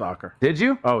lot of soccer. Did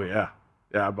you? Oh yeah,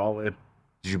 I'm all in.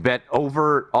 Did you bet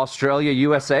over Australia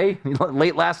USA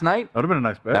late last night? That would have been a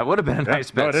nice bet. That would have been a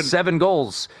nice bet. 7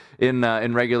 goals in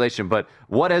regulation. But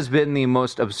what has been the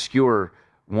most obscure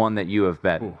one that you have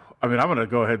bet? Ooh, I mean, I'm going to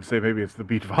go ahead and say maybe it's the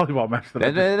beach volleyball match that I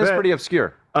just It is bet. pretty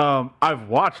obscure. I've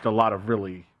watched a lot of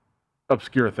really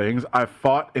obscure things. I've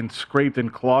fought and scraped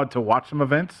and clawed to watch some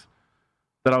events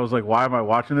that I was like, why am I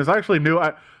watching this? I actually knew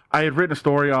I had written a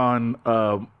story on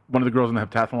one of the girls in the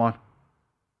heptathlon.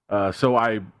 So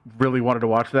I really wanted to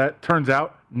watch that. Turns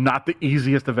out, not the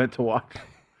easiest event to watch.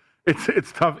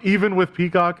 It's tough, even with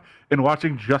Peacock and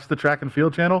watching just the track and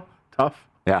field channel. Tough.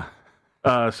 Yeah.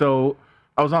 So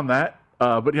I was on that.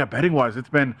 But yeah, betting wise, it's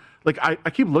been like I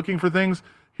keep looking for things.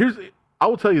 I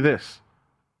will tell you this: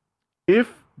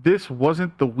 if this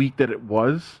wasn't the week that it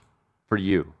was for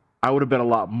you, I would have bet a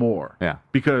lot more. Yeah.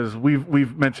 Because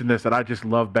we've mentioned this that I just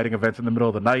love betting events in the middle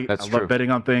of the night. That's I true. love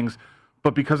betting on things.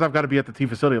 But because I've got to be at the team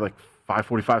facility like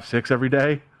 5:45, 6 every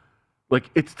day, like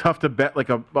it's tough to bet like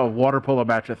a water polo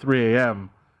match at 3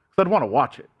 a.m. because I'd want to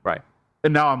watch it. Right.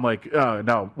 And now I'm like,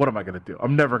 no, what am I going to do?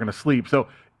 I'm never going to sleep. So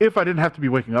if I didn't have to be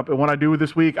waking up, and when I do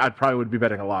this week, I probably would be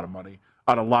betting a lot of money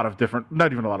on a lot of different,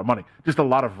 not even a lot of money, just a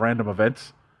lot of random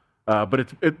events.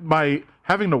 But my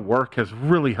having to work has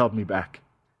really held me back.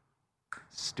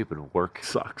 Stupid work.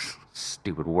 Sucks.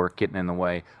 Stupid work getting in the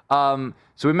way.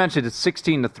 So we mentioned it's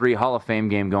 16-3 Hall of Fame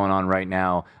game going on right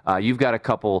now. You've got a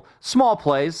couple small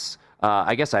plays.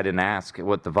 I guess I didn't ask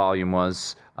what the volume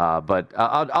was, but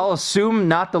I'll assume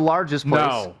not the largest plays.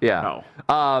 No. Yeah. No.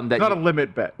 It's not a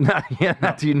limit bet.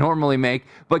 That you normally make.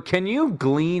 But can you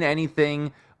glean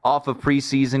anything off of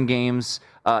preseason games?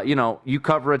 You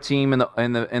cover a team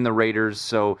in the Raiders,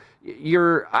 so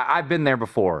I've been there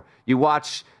before. You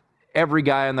watch every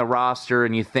guy on the roster,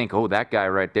 and you think, oh, that guy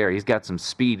right there, he's got some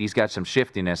speed, he's got some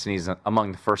shiftiness, and he's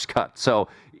among the first cut. So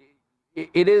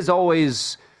it is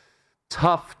always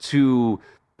tough to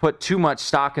put too much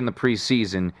stock in the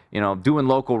preseason. Doing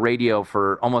local radio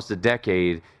for almost a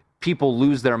decade, people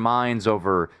lose their minds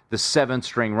over the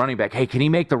 7th-string running back. Hey, can he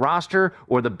make the roster?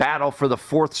 Or the battle for the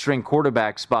 4th-string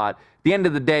quarterback spot. At the end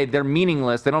of the day, they're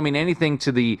meaningless. They don't mean anything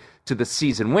to the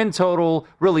season win total,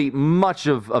 really much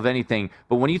of anything.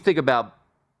 But when you think about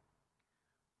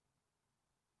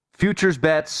futures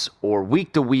bets or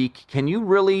week to week, can you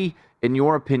really, in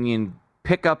your opinion,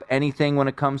 pick up anything when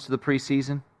it comes to the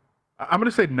preseason? I'm going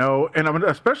to say no, and I'm going to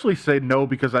especially say no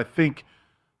because I think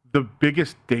the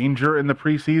biggest danger in the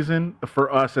preseason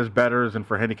for us as bettors and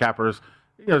for handicappers,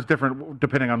 is different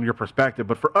depending on your perspective.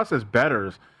 But for us as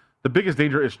bettors, the biggest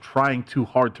danger is trying too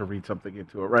hard to read something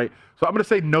into it, right? So I'm going to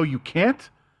say no, you can't.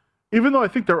 Even though I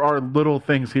think there are little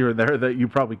things here and there that you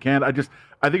probably can, I think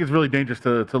it's really dangerous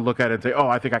to look at it and say, oh,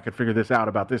 I think I could figure this out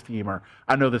about this team, or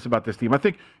I know this about this team. I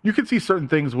think you can see certain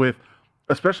things with,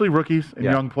 especially rookies and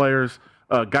young players,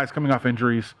 guys coming off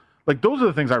injuries. Like those are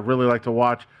the things I really like to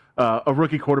watch. A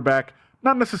rookie quarterback,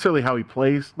 not necessarily how he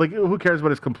plays. Like who cares about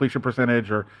his completion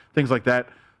percentage or things like that?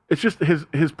 It's just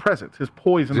his presence, his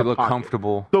poise in the look pocket.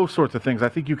 Comfortable. Those sorts of things I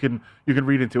think you can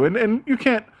read into. And you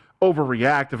can't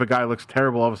overreact if a guy looks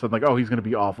terrible all of a sudden, like, oh, he's going to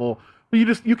be awful. But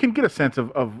you can get a sense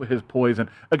of his poise. And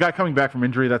a guy coming back from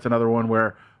injury, that's another one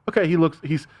where, okay,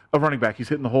 he's a running back. He's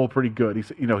hitting the hole pretty good.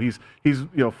 He's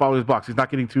following his blocks. He's not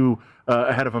getting too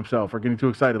ahead of himself or getting too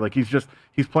excited. Like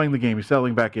he's playing the game. He's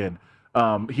settling back in.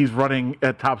 He's running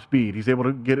at top speed. He's able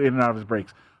to get in and out of his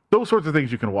breaks. Those sorts of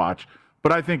things you can watch.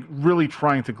 But I think really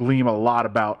trying to glean a lot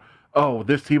about, oh,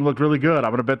 this team looked really good, I'm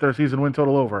going to bet their season win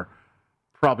total over.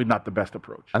 probably not the best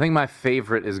approach. I think my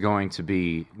favorite is going to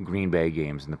be Green Bay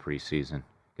games in the preseason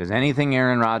because anything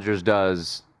Aaron Rodgers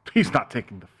does, he's not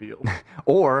taking the field.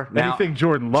 Or anything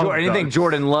Jordan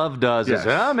Love does is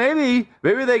maybe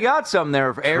they got something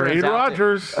there. If Trade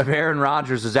Rodgers. If Aaron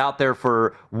Rodgers is out there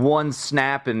for one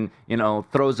snap and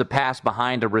throws a pass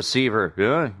behind a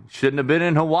receiver, shouldn't have been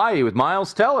in Hawaii with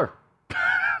Miles Teller.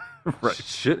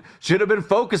 Right. Should have been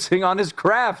focusing on his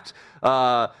craft.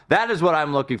 That is what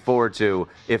I'm looking forward to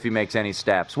if he makes any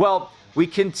steps. Well, we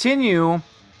continue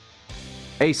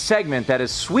a segment that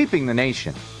is sweeping the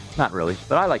nation. Not really,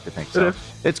 but I like to think so.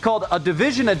 It's called A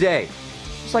Division a Day.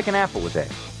 It's like an apple a day.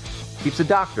 Keeps a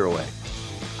doctor away.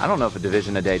 I don't know if a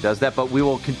division a day does that, but we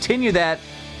will continue that.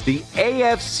 The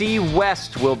AFC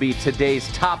West will be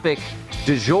today's topic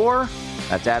du jour.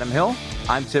 That's Adam Hill.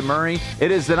 I'm Tim Murray.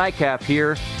 It is the Nightcap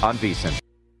here on VSiN.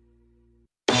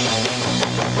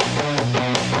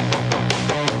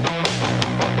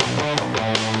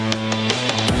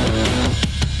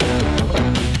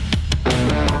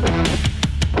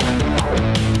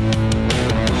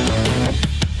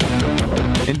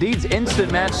 Indeed's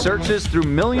instant match searches through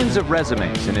millions of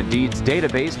resumes in Indeed's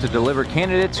database to deliver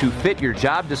candidates who fit your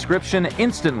job description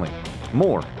instantly.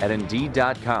 More at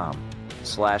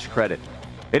Indeed.com/credit.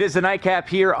 It is the Nightcap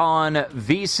here on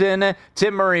VSiN.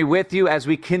 Tim Murray with you as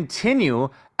we continue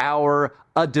our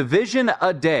A Division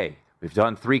a Day. We've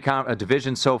done three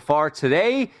divisions so far.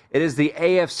 Today, it is the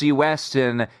AFC West.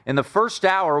 And in the first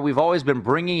hour, we've always been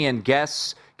bringing in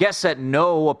guests that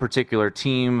know a particular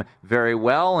team very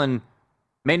well and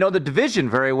may know the division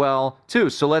very well, too.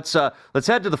 So let's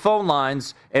head to the phone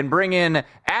lines and bring in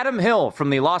Adam Hill from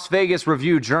the Las Vegas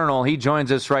Review-Journal. He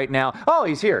joins us right now. Oh,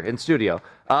 he's here in studio.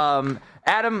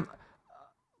 Adam,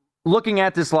 looking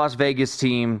at this Las Vegas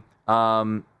team,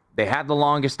 they have the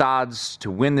longest odds to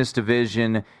win this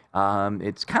division.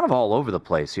 It's kind of all over the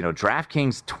place.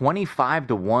 DraftKings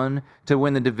 25-1 to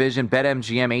win the division.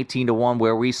 BetMGM 18-1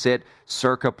 where we sit,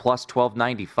 circa plus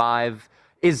 1295.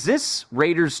 Is this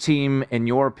Raiders team, in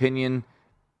your opinion,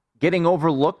 getting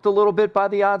overlooked a little bit by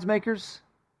the odds makers?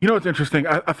 It's interesting.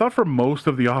 I thought for most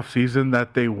of the offseason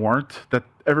that they weren't, that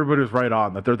everybody was right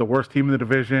on, that they're the worst team in the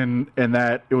division and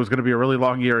that it was going to be a really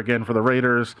long year again for the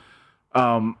Raiders.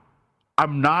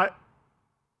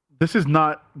 This is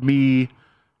not me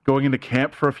going into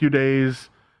camp for a few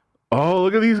days. Oh,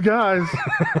 look at these guys.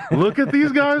 Look at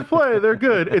these guys play. They're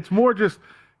good. It's more just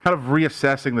kind of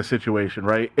reassessing the situation,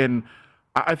 right? And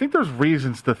I think there's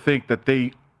reasons to think that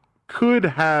they could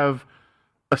have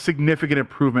a significant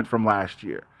improvement from last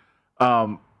year.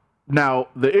 Now,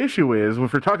 the issue is,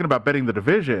 if you're talking about betting the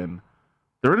division,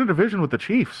 they're in a division with the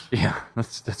Chiefs. Yeah,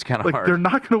 that's kind of hard. They're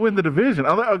not going to win the division.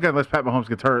 Again, unless Pat Mahomes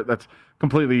gets hurt, that's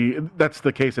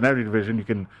the case in every division. You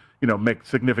can, make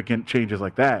significant changes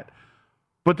like that.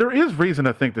 But there is reason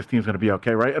to think this team's going to be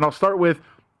okay, right? And I'll start with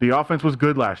the offense was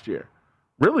good last year.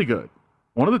 Really good.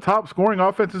 One of the top scoring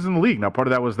offenses in the league. Now, part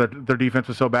of that was that their defense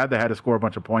was so bad they had to score a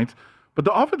bunch of points. But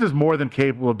the offense is more than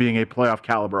capable of being a playoff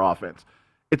caliber offense.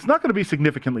 It's not going to be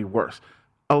significantly worse.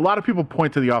 A lot of people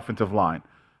point to the offensive line.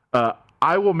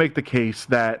 I will make the case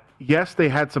that, yes, they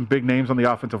had some big names on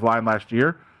the offensive line last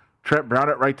year. Trent Brown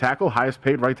at right tackle, highest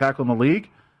paid right tackle in the league,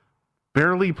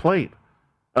 barely played.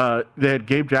 They had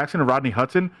Gabe Jackson and Rodney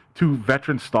Hudson, two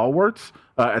veteran stalwarts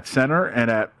at center and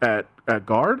at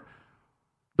guard.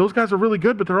 Those guys are really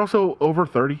good, but they're also over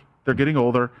 30. They're getting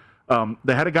older.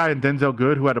 They had a guy in Denzel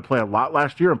Good who had to play a lot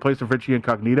last year in place of Richie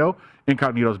Incognito.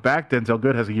 Incognito's back. Denzel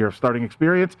Good has a year of starting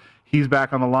experience. He's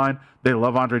back on the line. They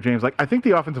love Andre James. I think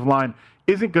the offensive line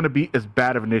isn't going to be as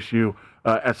bad of an issue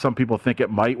as some people think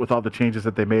it might with all the changes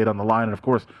that they made on the line. And, of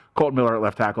course, Colton Miller at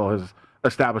left tackle has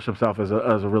established himself as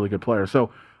a really good player.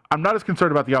 So I'm not as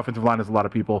concerned about the offensive line as a lot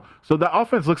of people. So the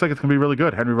offense looks like it's going to be really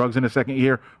good. Henry Ruggs in his second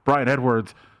year. Brian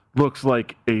Edwards looks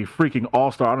like a freaking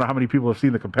all-star. I don't know how many people have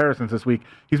seen the comparisons this week.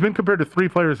 He's been compared to three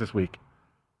players this week.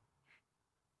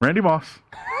 Randy Moss,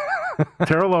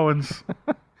 Terrell Owens,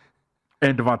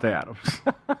 and Devontae Adams.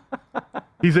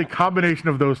 He's a combination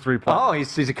of those three players. Oh,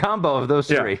 he's a combo of those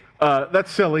three.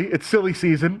 That's silly. It's silly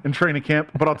season in training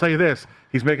camp, but I'll tell you this.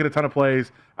 He's making a ton of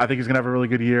plays. I think he's going to have a really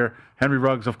good year. Henry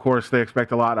Ruggs, of course, they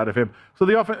expect a lot out of him. So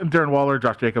the offense, Darren Waller,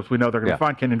 Josh Jacobs, we know they're going to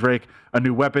find Kenyon Drake a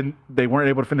new weapon. They weren't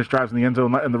able to finish drives in the end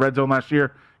zone, in the red zone last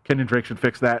year. Kenyon Drake should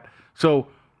fix that. So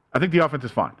I think the offense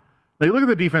is fine. Now you look at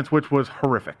the defense, which was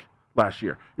horrific last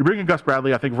year. You bring in Gus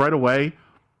Bradley, I think right away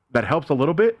that helps a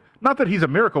little bit. Not that he's a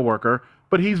miracle worker,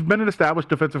 but he's been an established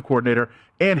defensive coordinator,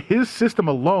 and his system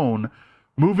alone,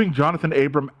 moving Jonathan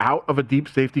Abram out of a deep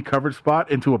safety coverage spot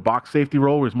into a box safety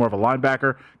role where he's more of a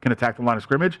linebacker, can attack the line of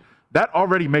scrimmage, that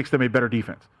already makes them a better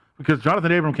defense because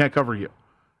Jonathan Abram can't cover you.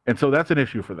 And so that's an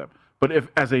issue for them. But if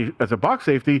as a box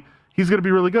safety, he's going to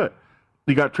be really good.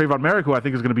 You got Trayvon Merrick, who I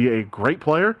think is going to be a great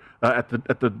player at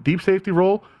the deep safety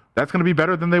role. That's going to be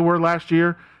better than they were last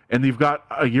year. And you've got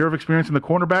a year of experience in the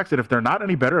cornerbacks. And if they're not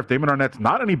any better, if Damon Arnett's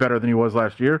not any better than he was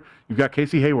last year, you've got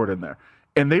Casey Hayward in there.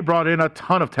 And they brought in a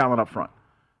ton of talent up front.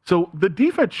 So the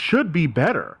defense should be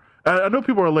better. I know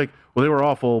people are like, well, they were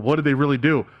awful. What did they really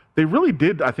do? They really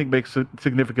did, I think, make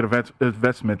significant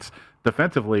investments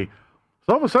defensively.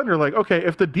 So all of a sudden you're like, okay,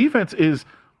 if the defense is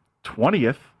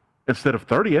 20th instead of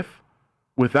 30th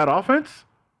with that offense,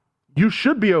 you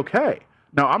should be okay.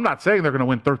 Now, I'm not saying they're going to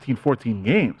win 13, 14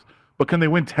 games, but can they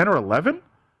win 10 or 11,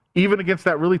 even against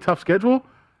that really tough schedule?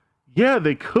 Yeah,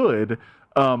 they could.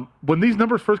 When these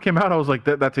numbers first came out, I was like,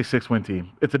 that's a 6-win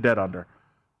team. It's a dead under.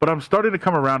 But I'm starting to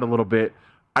come around a little bit.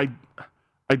 I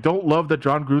don't love that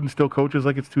John Gruden still coaches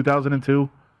like it's 2002.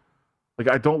 Like,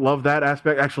 I don't love that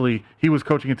aspect. Actually, he was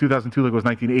coaching in 2002 like it was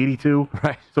 1982.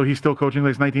 Right. So he's still coaching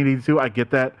like it's 1982. I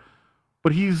get that.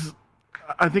 But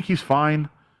I think he's fine.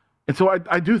 And so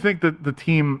I do think that the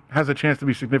team has a chance to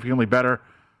be significantly better.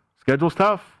 Schedule's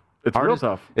tough. It's real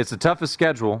tough. It's the toughest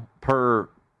schedule per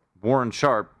Warren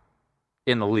Sharp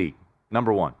in the league.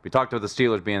 Number one. We talked about the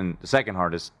Steelers being the second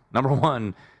hardest. Number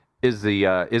one is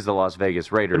the Las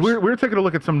Vegas Raiders. We were taking a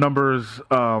look at some numbers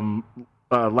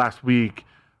last week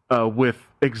with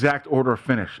exact order of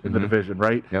finish in the division,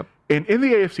 right? Yep. And in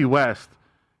the AFC West,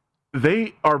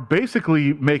 they are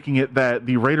basically making it that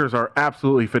the Raiders are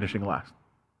absolutely finishing last.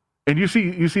 And you see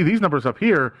these numbers up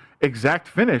here, exact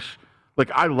finish.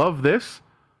 Like, I love this.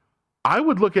 I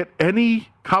would look at any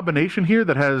combination here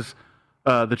that has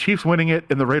the Chiefs winning it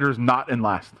and the Raiders not in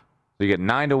last. So you get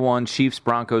 9-1 Chiefs,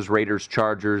 Broncos, Raiders,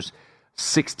 Chargers.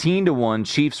 16-1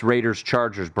 Chiefs, Raiders,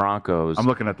 Chargers, Broncos. I'm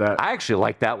looking at that. I actually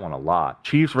like that one a lot.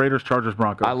 Chiefs, Raiders, Chargers,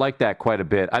 Broncos. I like that quite a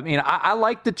bit. I mean, I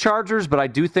like the Chargers, but I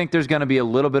do think there's going to be a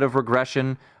little bit of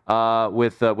regression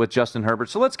with Justin Herbert.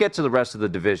 So let's get to the rest of the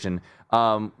division.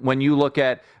 When you look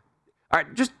at, all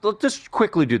right, just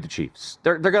quickly do the Chiefs.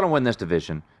 They're going to win this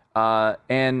division.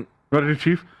 And ready to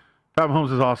Chief? Pat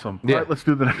Mahomes is awesome. Yeah. All right, let's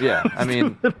do the next. Yeah, I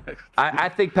mean, I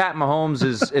think Pat Mahomes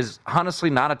is honestly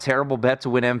not a terrible bet to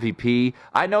win MVP.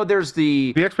 I know there's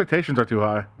the expectations are too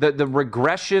high. The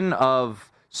regression of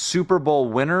Super Bowl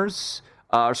winners,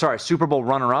 Super Bowl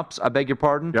runner-ups, I beg your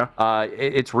pardon. Yeah.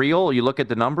 It's real. You look at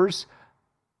the numbers.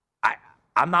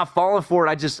 I'm not falling for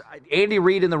it. Andy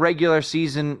Reid in the regular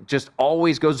season just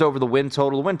always goes over the win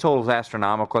total. The win total is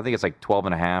astronomical. I think it's like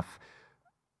 12.5.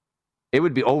 It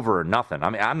would be over or nothing. I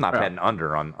mean, I'm not betting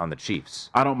under on the Chiefs.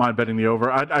 I don't mind betting the over.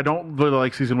 I don't really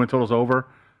like season win totals over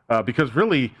because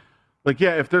really,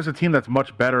 if there's a team that's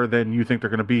much better than you think they're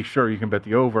going to be, sure, you can bet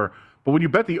the over. But when you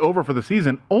bet the over for the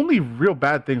season, only real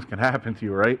bad things can happen to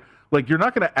you, right? Like, you're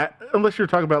not going to, unless you're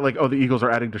talking about, the Eagles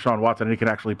are adding Deshaun Watson and he can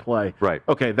actually play. Right.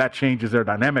 Okay, that changes their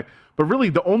dynamic. But really,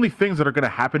 the only things that are going to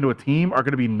happen to a team are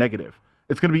going to be negative.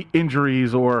 It's going to be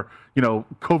injuries or,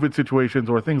 COVID situations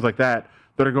or things like that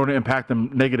are going to impact them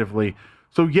negatively.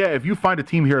 So, if you find a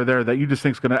team here or there that you just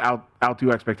think is going to outdo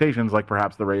expectations, like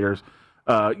perhaps the Raiders,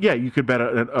 you could bet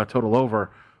a total over.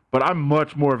 But I'm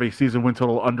much more of a season win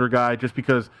total under guy just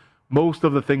because most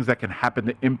of the things that can happen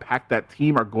to impact that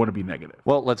team are going to be negative.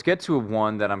 Well, let's get to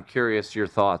one that I'm curious your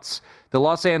thoughts. The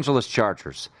Los Angeles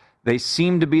Chargers. They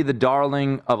seem to be the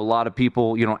darling of a lot of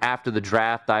people. After the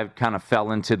draft, I kind of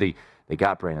fell into they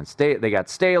got Brandon they got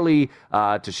Staley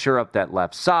to shore up that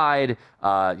left side.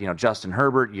 Justin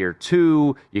Herbert, year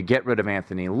 2. You get rid of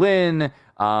Anthony Lynn.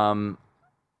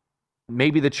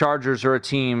 Maybe the Chargers are a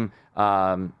team.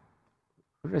 What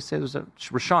did I say? There's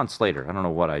Rashawn Slater. I don't know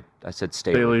what I said.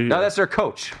 Staley. No, that's their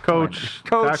coach. Coach,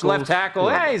 tackles, left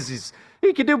tackle. Yeah. Hey,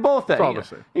 he can do both.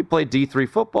 He played D3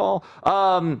 football.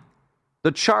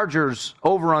 The Chargers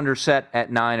over/under set at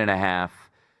 9.5.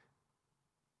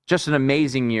 Just an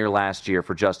amazing year last year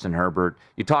for Justin Herbert.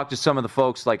 You talk to some of the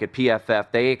folks like at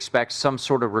PFF, they expect some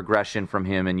sort of regression from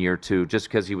him in year 2 just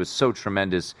because he was so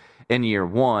tremendous in year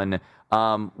 1.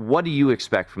 What do you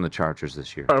expect from the Chargers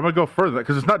this year? I'm going to go further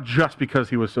because it's not just because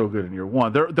he was so good in year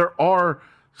 1. There are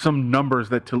some numbers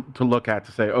that to look at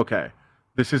to say, okay,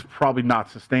 this is probably not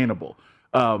sustainable.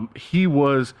 He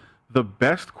was the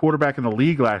best quarterback in the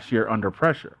league last year under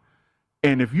pressure.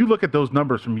 And if you look at those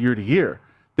numbers from year to year,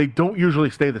 they don't usually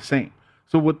stay the same.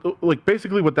 So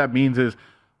basically what that means is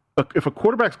if a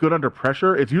quarterback's good under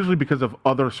pressure, it's usually because of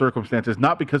other circumstances,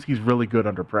 not because he's really good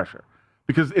under pressure.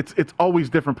 Because it's always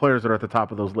different players that are at the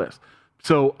top of those lists.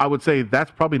 So I would say that's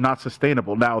probably not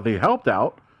sustainable. Now, they helped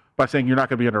out by saying you're not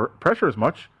going to be under pressure as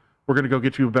much. We're going to go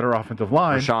get you a better offensive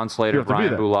line. Rashawn Slater,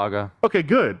 Brian Bulaga. Okay,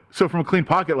 good. So from a clean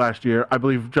pocket last year, I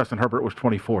believe Justin Herbert was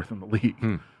 24th in the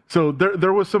league. So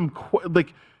there was some,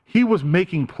 he was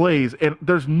making plays, and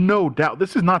there's no doubt.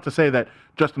 This is not to say that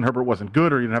Justin Herbert wasn't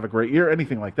good or he didn't have a great year,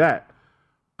 anything like that.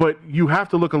 But you have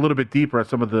to look a little bit deeper at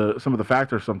some of the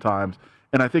factors sometimes.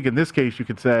 And I think in this case, you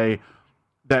could say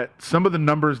that some of the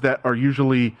numbers that are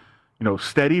usually,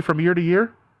 steady from year to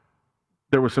year,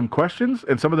 there were some questions,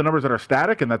 and some of the numbers that are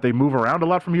static and that they move around a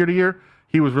lot from year to year,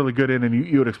 he was really good in, and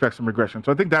you would expect some regression.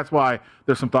 So I think that's why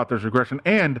there's some thought there's regression.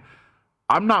 And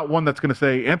I'm not one that's going to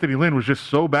say Anthony Lynn was just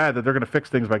so bad that they're going to fix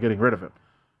things by getting rid of him.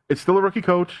 It's still a rookie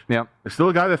coach. Yeah. It's still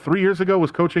a guy that 3 years ago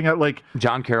was coaching at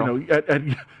John Carroll,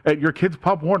 at your kid's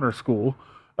Pop Warner school.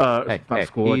 School.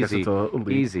 Easy, I guess it's a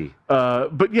league. easy.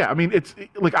 But yeah, I mean, it's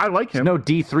I like him. There's no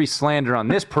D3 slander on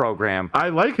this program. I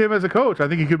like him as a coach. I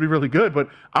think he could be really good. But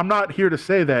I'm not here to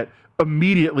say that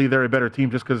immediately they're a better team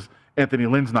just because Anthony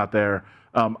Lynn's not there.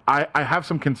 I have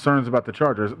some concerns about the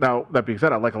Chargers. Now, that being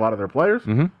said, I like a lot of their players.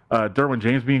 Derwin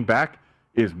James being back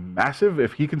is massive.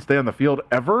 If he can stay on the field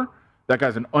ever, that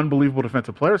guy's an unbelievable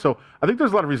defensive player. So I think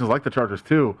there's a lot of reasons I like the Chargers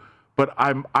too. But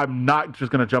I'm not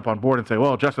just going to jump on board and say,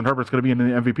 well, Justin Herbert's going to be in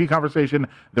the MVP conversation.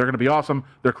 They're going to be awesome.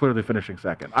 They're clearly finishing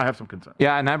second. I have some concerns.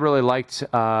 Yeah, and I really liked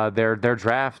their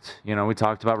draft. We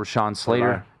talked about Rashawn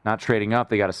Slater not trading up.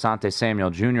 They got Asante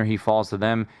Samuel Jr. He falls to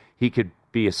them. He could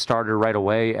be a starter right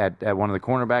away at one of the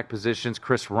cornerback positions.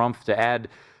 Chris Rumpf to add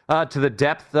to the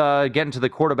depth, getting to the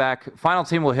quarterback. Final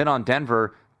team will hit on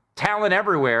Denver. Talent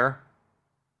everywhere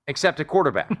except a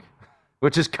quarterback,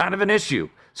 which is kind of an issue.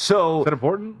 So, is that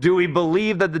important? Do we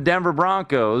believe that the Denver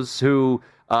Broncos, who,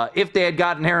 if they had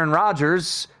gotten Aaron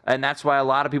Rodgers, and that's why a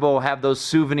lot of people have those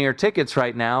souvenir tickets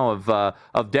right now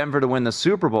of Denver to win the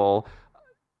Super Bowl,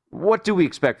 what do we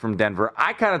expect from Denver?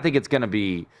 I kind of think it's going to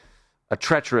be a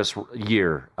treacherous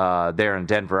year there in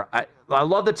Denver. I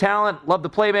love the talent, love the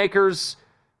playmakers.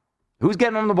 Who's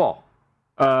getting them the ball?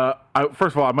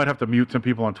 First of all, I might have to mute some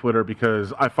people on Twitter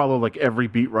because I follow every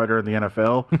beat writer in the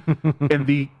NFL. And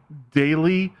the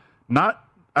daily, I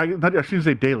shouldn't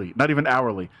say daily, not even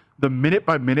hourly, the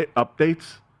minute-by-minute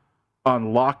updates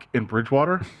on Locke and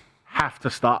Bridgewater have to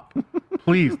stop.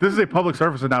 Please, this is a public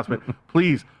service announcement.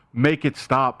 Please make it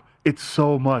stop. It's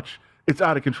so much. It's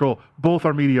out of control. Both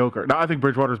are mediocre. Now, I think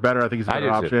Bridgewater's better. I think he's a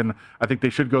better option. I think they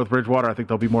should go with Bridgewater. I think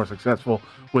they'll be more successful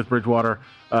with Bridgewater.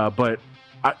 But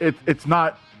it's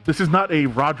not. This is not a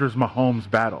Rodgers-Mahomes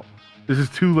battle. This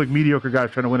is two mediocre guys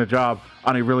trying to win a job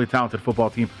on a really talented football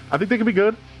team. I think they can be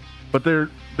good, but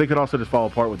they could also just fall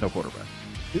apart with no quarterback.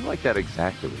 You like that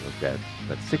exactly? We looked at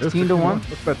that 16-1.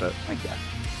 Let's bet that. I guess.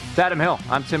 It's Adam Hill.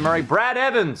 I'm Tim Murray. Brad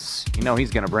Evans.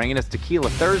 He's going to bring it. It's Tequila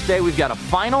Thursday. We've got a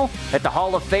final at the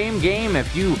Hall of Fame game.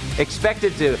 If you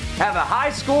expected to have a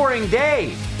high-scoring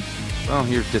day, well,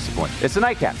 you're disappointed. It's a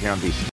nightcap here on VC.